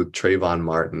events with Trayvon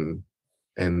Martin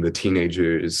and the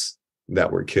teenagers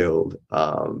that were killed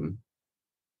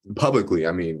publicly.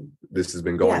 I mean, this has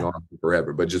been going on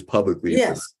forever, but just publicly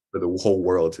for the whole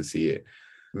world to see it.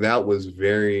 That was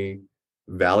very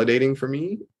validating for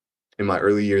me. In my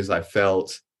early years, I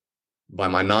felt, by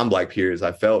my non-Black peers,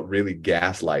 I felt really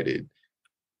gaslighted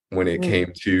when it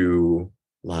came to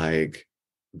like,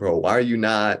 bro, why are you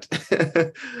not,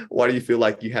 why do you feel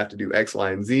like you have to do X,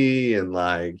 Y, and Z? And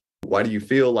like, why do you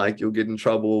feel like you'll get in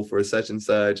trouble for such and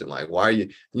such? And like, why are you,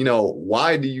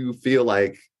 why do you feel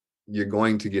like you're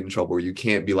going to get in trouble or you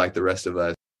can't be like the rest of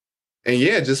us? And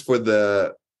yeah, just for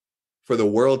the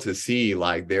world to see,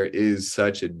 like, there is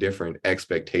such a different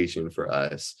expectation for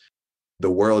us. The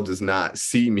world does not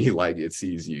see me like it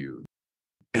sees you.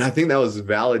 And I think that was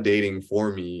validating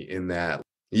for me in that,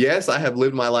 yes, I have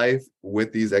lived my life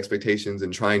with these expectations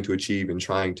and trying to achieve and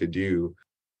trying to do.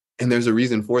 And there's a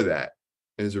reason for that.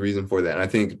 And I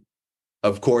think,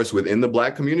 of course, within the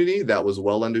Black community, that was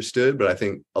well understood. But I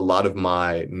think a lot of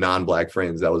my non-Black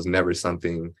friends, that was never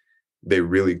something they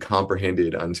really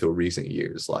comprehended until recent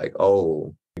years. Like,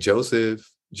 oh, Joseph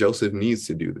needs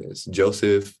to do this.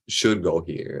 Joseph should go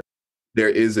here. There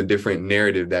is a different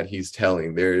narrative that he's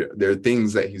telling. There are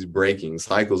things that he's breaking,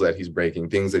 cycles that he's breaking,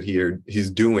 things that he's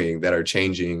doing that are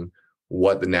changing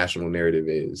what the national narrative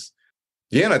is.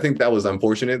 Yeah, and I think that was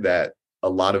unfortunate that a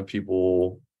lot of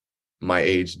people my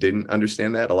age didn't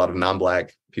understand that. A lot of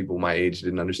non-Black people my age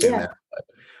didn't understand that. But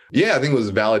yeah, I think it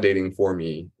was validating for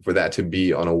me for that to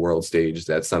be on a world stage.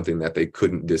 That's something that they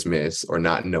couldn't dismiss or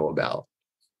not know about.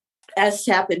 As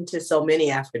happened to so many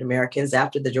African Americans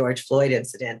after the George Floyd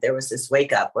incident, there was this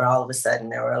wake up where all of a sudden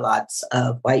there were lots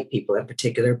of white people in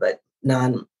particular, but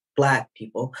non-Black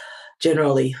people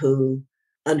generally, who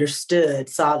understood,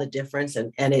 saw the difference,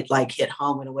 and it like hit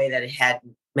home in a way that it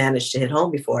hadn't managed to hit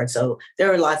home before. And so there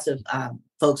were lots of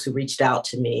folks who reached out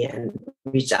to me and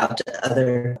reached out to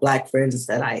other Black friends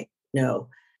that I know,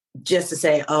 just to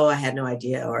say, oh, I had no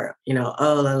idea, or, oh,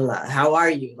 la, la, la, how are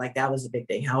you? Like, that was a big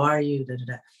thing. How are you? Da, da,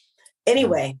 da.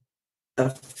 Anyway, a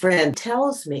friend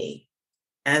tells me,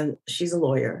 and she's a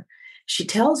lawyer, she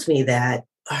tells me that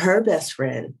her best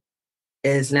friend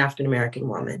is an African-American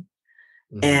woman.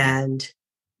 Mm-hmm. And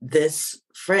this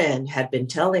friend had been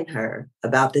telling her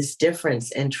about this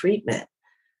difference in treatment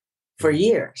for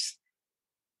years.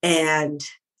 And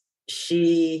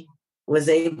she was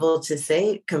able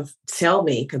to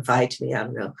confide to me, I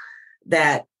don't know,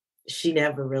 that she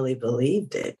never really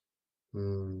believed it.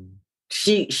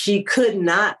 She could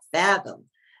not fathom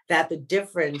that the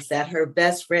difference that her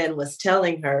best friend was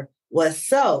telling her was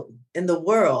so in the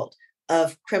world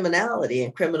of criminality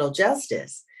and criminal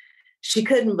justice. She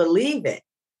couldn't believe it.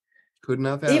 Could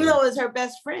not fathom. Even though it was her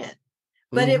best friend.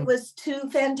 But it was too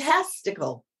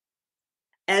fantastical.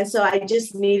 And so I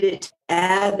just needed to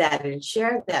add that and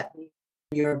share that with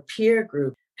your peer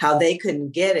group, how they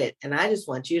couldn't get it. And I just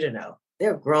want you to know,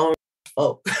 they're grown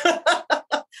folk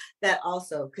that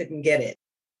also couldn't get it.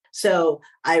 So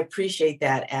I appreciate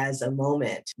that as a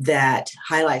moment that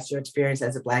highlights your experience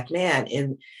as a Black man.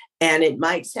 And it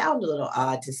might sound a little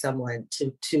odd to someone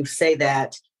to say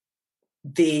that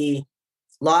the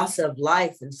loss of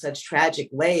life in such tragic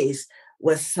ways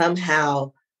was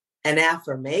somehow an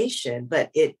affirmation,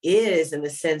 but it is, in the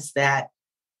sense that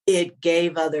it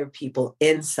gave other people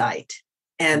insight,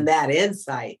 and that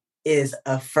insight is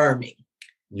affirming.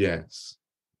 Yes.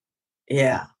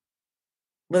 Yeah.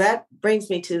 Well, that brings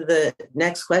me to the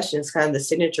next question. It's kind of the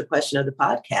signature question of the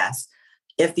podcast.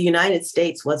 If the United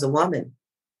States was a woman,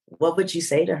 what would you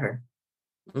say to her?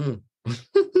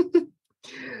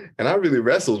 And I really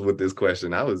wrestled with this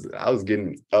question. I was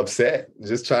getting upset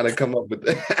just trying to come up with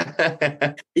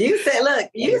You say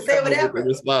whatever.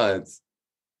 Response.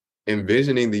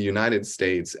 Envisioning the United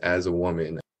States as a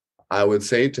woman, I would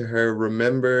say to her,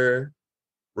 remember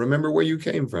where you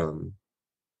came from.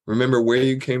 remember where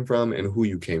you came from and who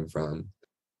you came from.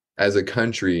 As a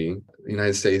country, the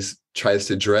United States tries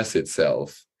to dress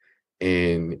itself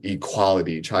in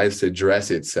equality, tries to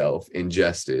dress itself in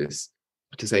justice,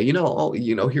 to say,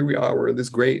 here we are, we're this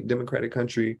great democratic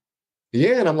country.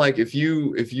 Yeah, and I'm like, if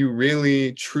you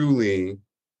really truly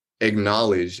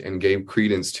acknowledged and gave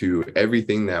credence to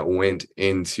everything that went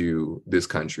into this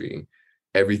country,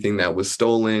 everything that was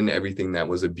stolen, everything that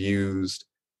was abused,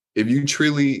 if you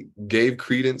truly gave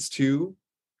credence to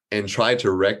and tried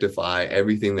to rectify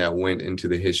everything that went into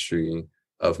the history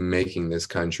of making this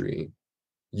country,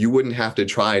 you wouldn't have to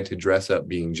try to dress up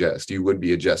being just. You would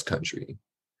be a just country.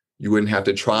 You wouldn't have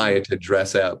to try to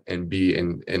dress up and be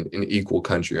an equal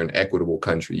country or an equitable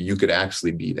country. You could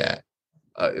actually be that.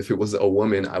 If it was a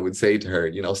woman, I would say to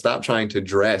her, stop trying to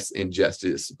dress in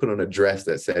justice, put on a dress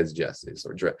that says justice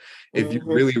or dress. If you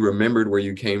really remembered where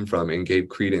you came from and gave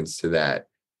credence to that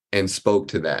and spoke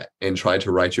to that and tried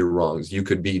to right your wrongs, you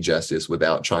could be justice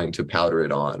without trying to powder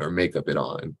it on or makeup it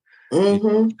on. You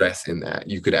could dress in that.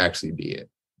 You could actually be it.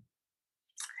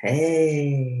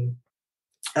 Hey,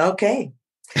 okay.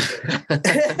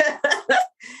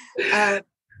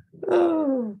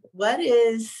 What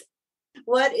is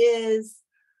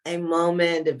a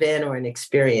moment, event, or an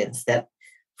experience that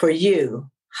for you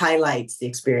highlights the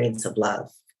experience of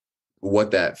love?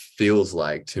 What that feels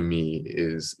like to me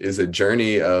is a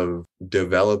journey of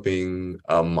developing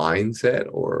a mindset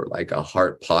or like a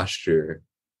heart posture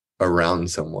around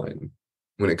someone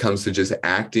when it comes to just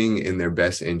acting in their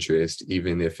best interest,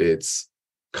 even if it's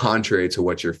contrary to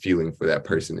what you're feeling for that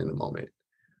person in the moment.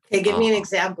 Hey, give me an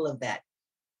example of that.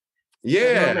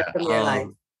 Yeah. From your life.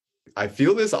 I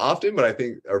feel this often, but I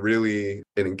think an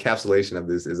encapsulation of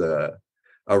this is a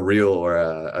reel or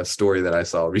a story that I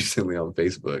saw recently on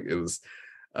Facebook. It was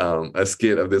a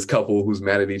skit of this couple who's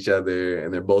mad at each other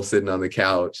and they're both sitting on the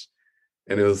couch.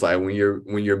 And it was like when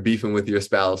you're beefing with your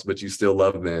spouse, but you still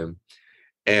love them.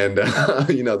 And,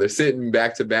 they're sitting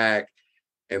back to back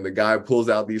and the guy pulls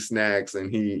out these snacks and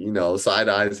he, side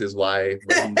eyes his wife,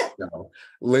 but he,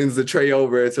 leans the tray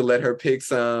over to let her pick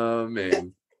some.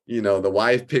 And, the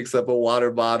wife picks up a water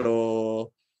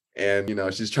bottle and,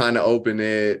 she's trying to open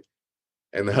it.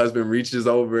 And the husband reaches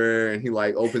over and he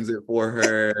like opens it for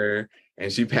her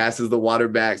and she passes the water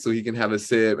back so he can have a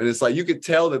sip. And it's like, you could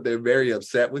tell that they're very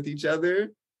upset with each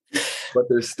other, but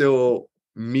they're still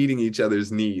meeting each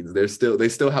other's needs. They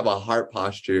still have a heart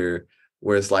posture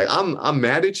where it's like, I'm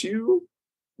mad at you,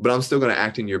 but I'm still going to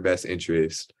act in your best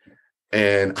interest.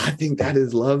 And I think that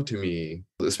is love to me,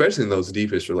 especially in those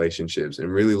deepest relationships and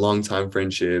really long time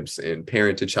friendships and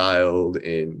parent to child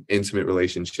and intimate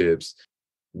relationships.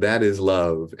 That is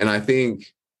love. And I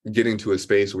think getting to a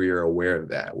space where you're aware of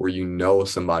that, where you know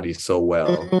somebody so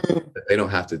well that they don't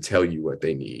have to tell you what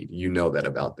they need. You know that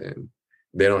about them.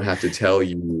 They don't have to tell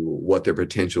you what their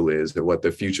potential is or what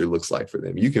the future looks like for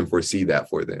them. You can foresee that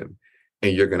for them.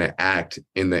 And you're going to act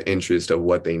in the interest of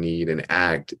what they need and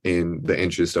act in the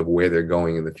interest of where they're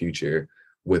going in the future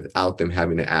without them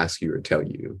having to ask you or tell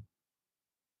you.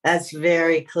 That's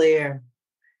very clear.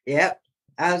 Yep.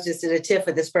 I was just in a tiff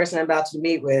with this person I'm about to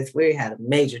meet with. We had a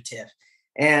major tiff.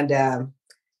 And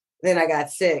then I got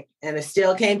sick and it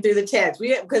still came through the text.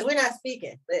 Because we're not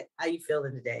speaking. But how you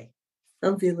feeling today?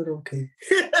 I'm feeling okay.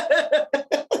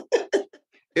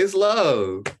 It's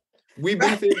love. We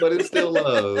beef it, but it's still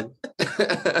love.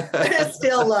 It's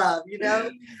still love, Yeah.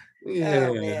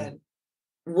 Oh, man.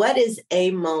 What is a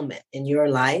moment in your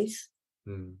life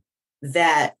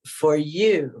that for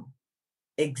you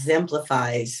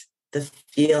exemplifies the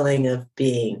feeling of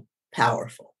being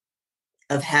powerful,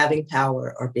 of having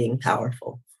power or being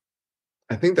powerful?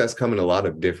 I think that's come in a lot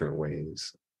of different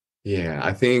ways. Yeah,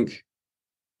 I think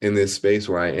in this space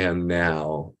where I am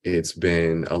now, it's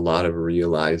been a lot of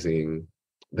realizing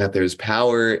that there's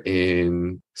power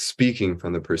in speaking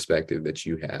from the perspective that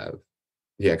you have.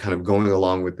 Yeah, kind of going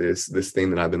along with this thing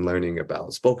that I've been learning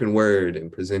about spoken word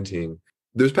and presenting.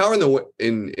 There's power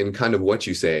in kind of what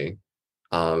you say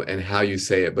and how you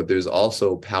say it, but there's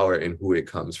also power in who it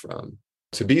comes from.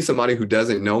 To be somebody who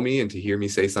doesn't know me and to hear me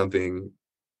say something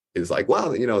is like,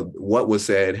 wow, what was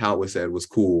said, how it was said was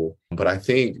cool. But I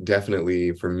think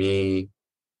definitely for me,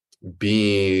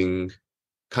 being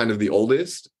kind of the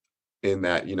oldest, in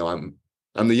that,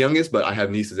 I'm the youngest, but I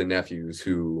have nieces and nephews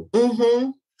who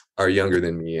are younger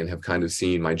than me and have kind of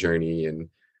seen my journey and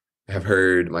have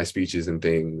heard my speeches and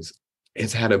things.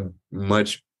 It's had a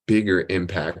much bigger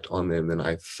impact on them than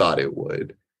I thought it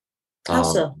would. How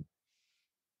so?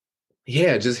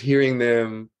 Yeah, just hearing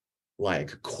them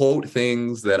like quote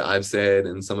things that I've said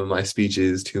in some of my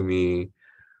speeches to me,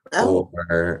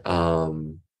 or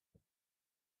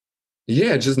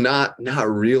yeah, just not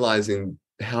realizing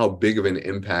how big of an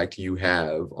impact you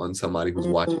have on somebody who's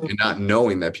watching, and not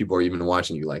knowing that people are even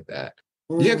watching you like that.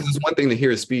 Yeah, because it's one thing to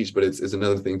hear a speech, but it's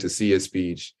another thing to see a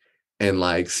speech and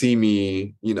like see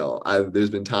me, there's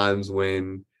been times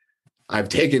when I've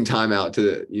taken time out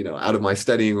to, out of my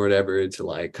studying or whatever, to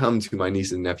like come to my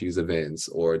niece and nephew's events,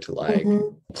 or to like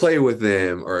play with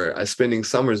them, or spending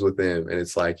summers with them. And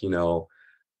it's like,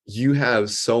 you have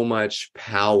so much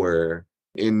power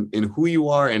in who you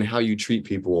are and how you treat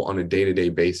people on a day-to-day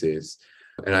basis.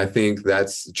 And I think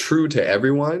that's true to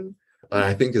everyone. And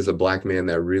I think as a Black man,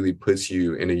 that really puts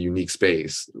you in a unique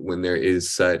space when there is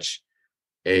such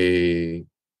a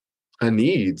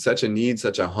need, such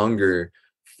a hunger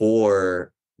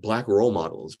for Black role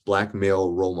models, Black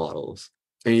male role models.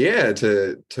 And yeah,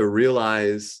 to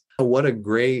realize what a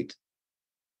great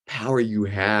power you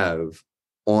have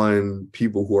on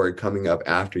people who are coming up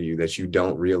after you that you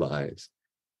don't realize.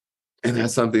 And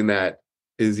that's something that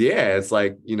is, it's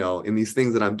like, in these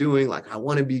things that I'm doing, like I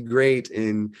want to be great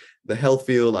in the health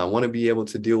field. I want to be able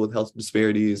to deal with health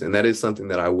disparities. And that is something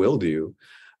that I will do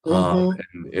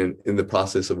in the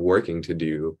process of working to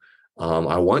do.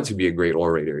 I want to be a great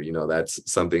orator.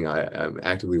 That's something I'm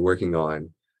actively working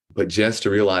on. But just to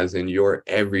realize in your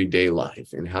everyday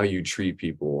life and how you treat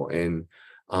people and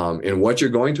what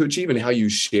you're going to achieve and how you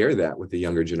share that with the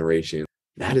younger generation,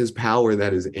 that is power,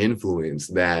 that is influence,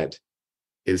 that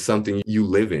is something you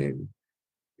live in.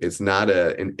 It's not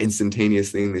an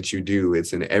instantaneous thing that you do.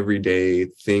 It's an everyday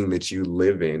thing that you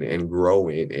live in and grow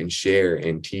in and share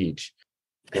and teach.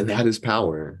 And that is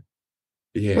power.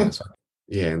 Yeah.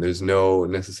 And there's no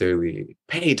necessarily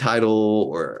pay title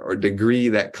or degree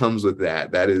that comes with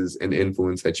that. That is an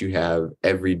influence that you have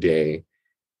every day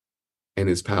and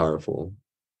is powerful.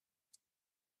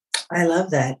 I love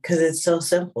that because it's so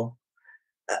simple.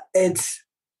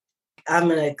 I'm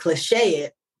going to cliche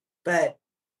it, but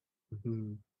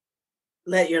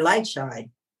let your light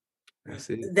shine. That's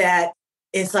it. That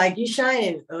it's like you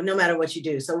shine no matter what you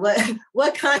do. So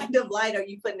what kind of light are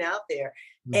you putting out there?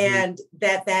 And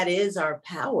that is our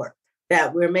power,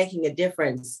 that we're making a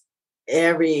difference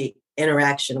every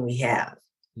interaction we have.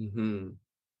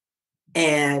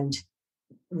 And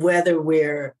whether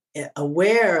we're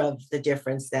aware of the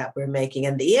difference that we're making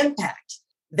and the impact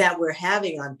that we're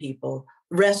having on people,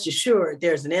 rest assured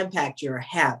there's an impact you're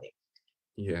having.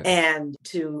 Yeah. And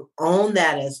to own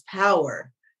that as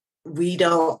power, we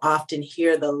don't often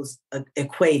hear those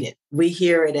equated. We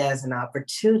hear it as an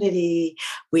opportunity.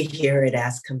 We hear it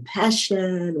as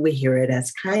compassion. We hear it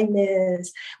as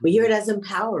kindness. We hear it as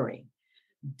empowering.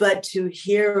 But to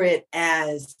hear it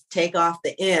as take off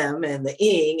the M and the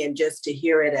ing and just to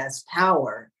hear it as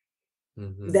power,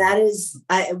 that is,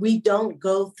 we don't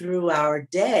go through our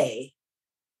day.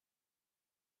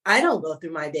 I don't go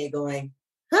through my day going,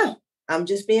 I'm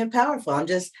just being powerful. I'm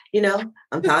just,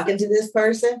 I'm talking to this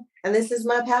person and this is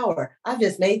my power. I've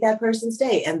just made that person's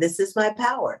day and this is my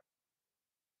power.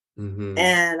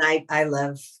 And I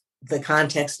love the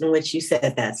context in which you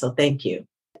said that. So thank you.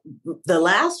 The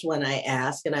last one I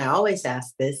ask, and I always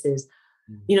ask this is,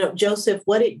 Joseph,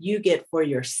 what did you get for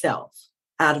yourself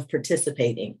out of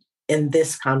participating in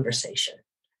this conversation?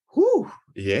 Whew.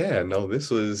 Yeah, no, this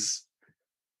was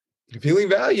feeling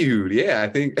valued. Yeah, I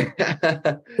think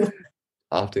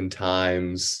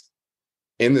oftentimes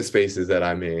in the spaces that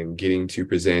I'm in, getting to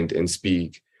present and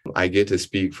speak, I get to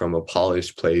speak from a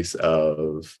polished place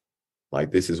of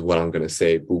like, this is what I'm going to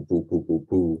say, boo, boo, boo, boo,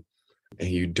 boo. And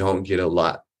you don't get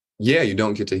you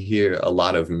don't get to hear a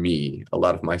lot of me, a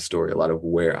lot of my story, a lot of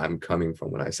where I'm coming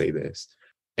from when I say this.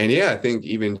 And I think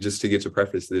even just to get to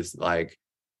preface this, like,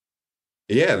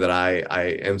 that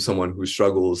I am someone who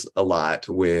struggles a lot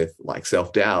with like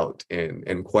self-doubt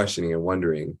and questioning and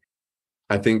wondering.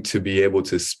 I think to be able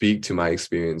to speak to my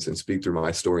experience and speak through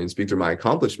my story and speak through my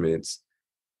accomplishments,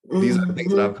 these are the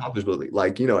things that I've accomplished, but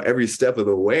like, every step of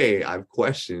the way I've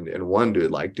questioned and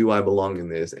wondered, like, do I belong in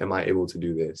this? Am I able to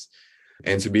do this?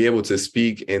 And to be able to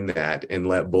speak in that and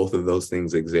let both of those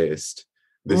things exist.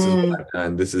 This is what I've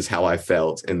done. This is how I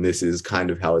felt. And this is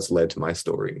kind of how it's led to my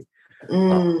story.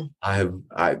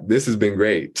 This has been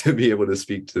great to be able to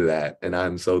speak to that. And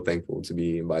I'm so thankful to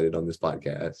be invited on this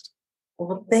podcast.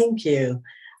 Well, thank you.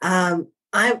 I'm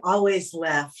always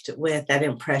left with that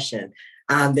impression.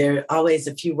 There are always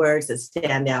a few words that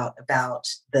stand out about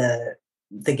the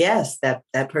guest,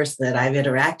 that person that I've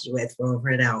interacted with for over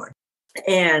an hour.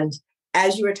 And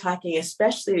as you were talking,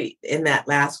 especially in that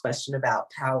last question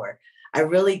about power, I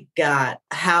really got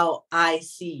how I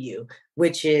see you,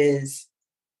 which is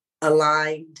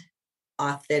aligned,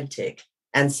 authentic,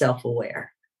 and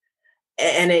self-aware.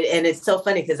 And it's so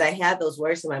funny because I had those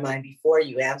words in my mind before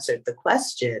you answered the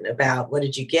question about what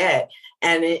did you get,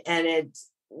 and it's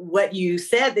what you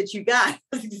said that you got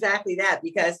was exactly that,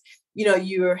 because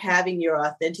you're having your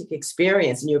authentic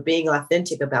experience and you're being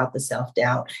authentic about the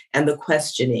self-doubt and the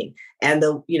questioning and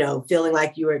the feeling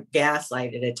like you were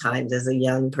gaslighted at times as a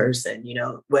young person,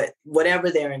 whatever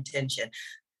their intention.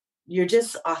 You're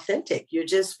just authentic. You're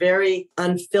just very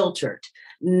unfiltered,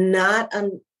 not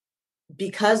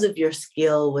because of your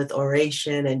skill with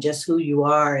oration and just who you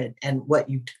are and what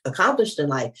you've accomplished in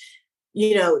life.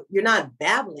 You're not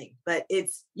babbling, but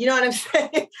it's, you know what I'm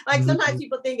saying? Like sometimes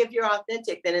people think if you're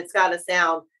authentic, then it's got to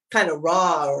sound kind of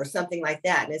raw or something like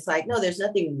that. And it's like, no, there's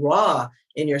nothing raw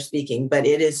in your speaking, but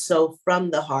it is so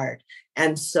from the heart.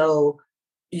 And so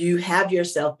you have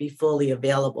yourself be fully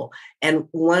available. And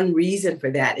one reason for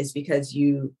that is because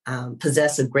you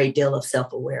possess a great deal of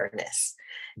self-awareness.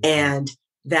 And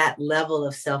that level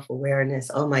of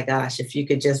self-awareness, oh my gosh, if you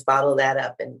could just bottle that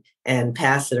up and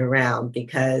pass it around,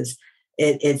 because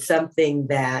it's something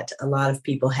that a lot of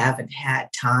people haven't had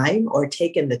time or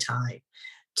taken the time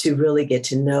to really get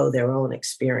to know their own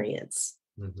experience.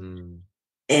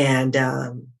 And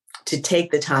to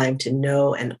take the time to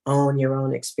know and own your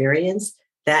own experience,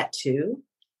 that too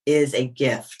is a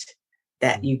gift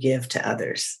that you give to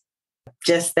others.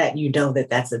 Just that that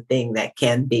that's a thing that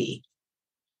can be.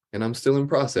 And I'm still in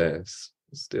process.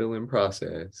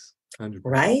 100%.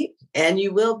 Right? And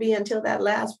you will be until that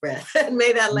last breath. And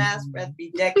may that last breath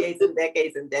be decades and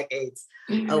decades and decades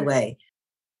away.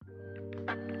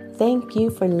 Thank you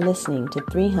for listening to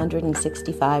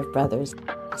 365 Brothers.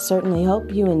 I certainly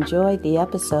hope you enjoyed the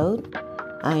episode.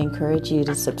 I encourage you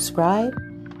to subscribe.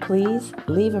 Please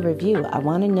leave a review. I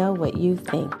want to know what you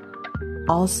think.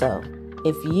 Also,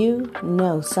 if you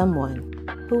know someone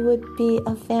who would be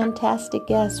a fantastic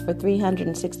guest for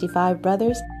 365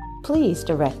 Brothers, please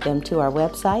direct them to our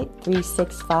website,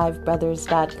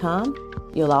 365brothers.com.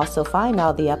 You'll also find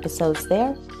all the episodes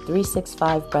there,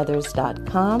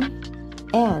 365brothers.com.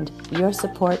 And your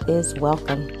support is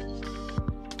welcome.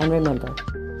 And remember,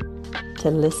 to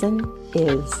listen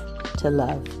is to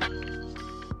love.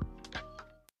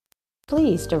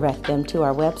 Please direct them to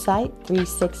our website,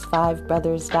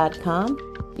 365brothers.com.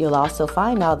 You'll also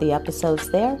find all the episodes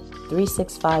there,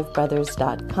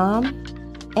 365brothers.com.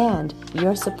 And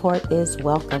your support is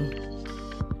welcome.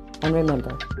 And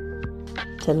remember,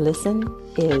 to listen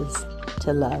is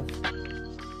to love.